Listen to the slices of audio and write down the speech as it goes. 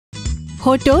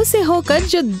होठों से होकर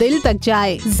जो दिल तक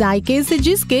जाए, जायके से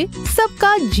जिसके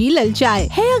सबका जी ललचाए।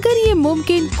 है अगर ये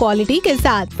मुमकिन क्वालिटी के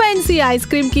साथ फैंसी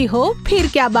आइसक्रीम की हो फिर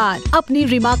क्या बात। अपनी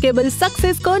रिमार्केबल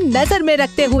सक्सेस को नजर में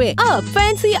रखते हुए अब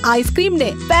फैंसी आइसक्रीम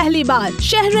ने पहली बार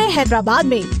शहर हैदराबाद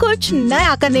में कुछ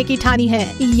नया करने की ठानी है,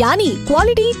 यानी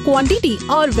क्वालिटी, क्वांटिटी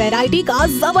और वैरायटी का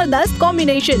जबरदस्त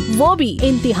कॉम्बिनेशन, वो भी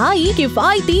इंतहाई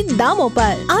किफायती दामों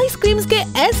पर। आइसक्रीम्स के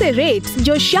ऐसे रेट्स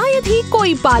जो शायद ही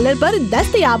कोई पार्लर पर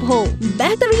दस्तयाब हो।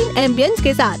 बेहतरीन एम्बियंस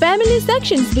के साथ फैमिली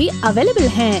सेक्शंस भी अवेलेबल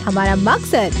हैं। हमारा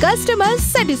मकसद कस्टमर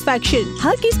सेटिस्फेक्शन।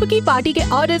 हर किस्म की पार्टी के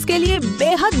ऑर्डर्स के लिए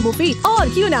बेहद मुफीद और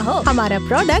क्यों ना हो हमारा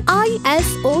प्रोडक्ट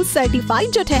ISO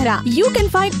सर्टिफाइड जो ठहरा। You can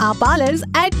find our parlours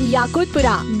eight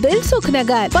Yakutpura, Dilsukh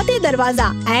नगर, फतेह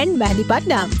दरवाजा and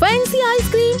Mehdipatnam. Fancy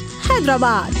ice cream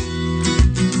Hyderabad.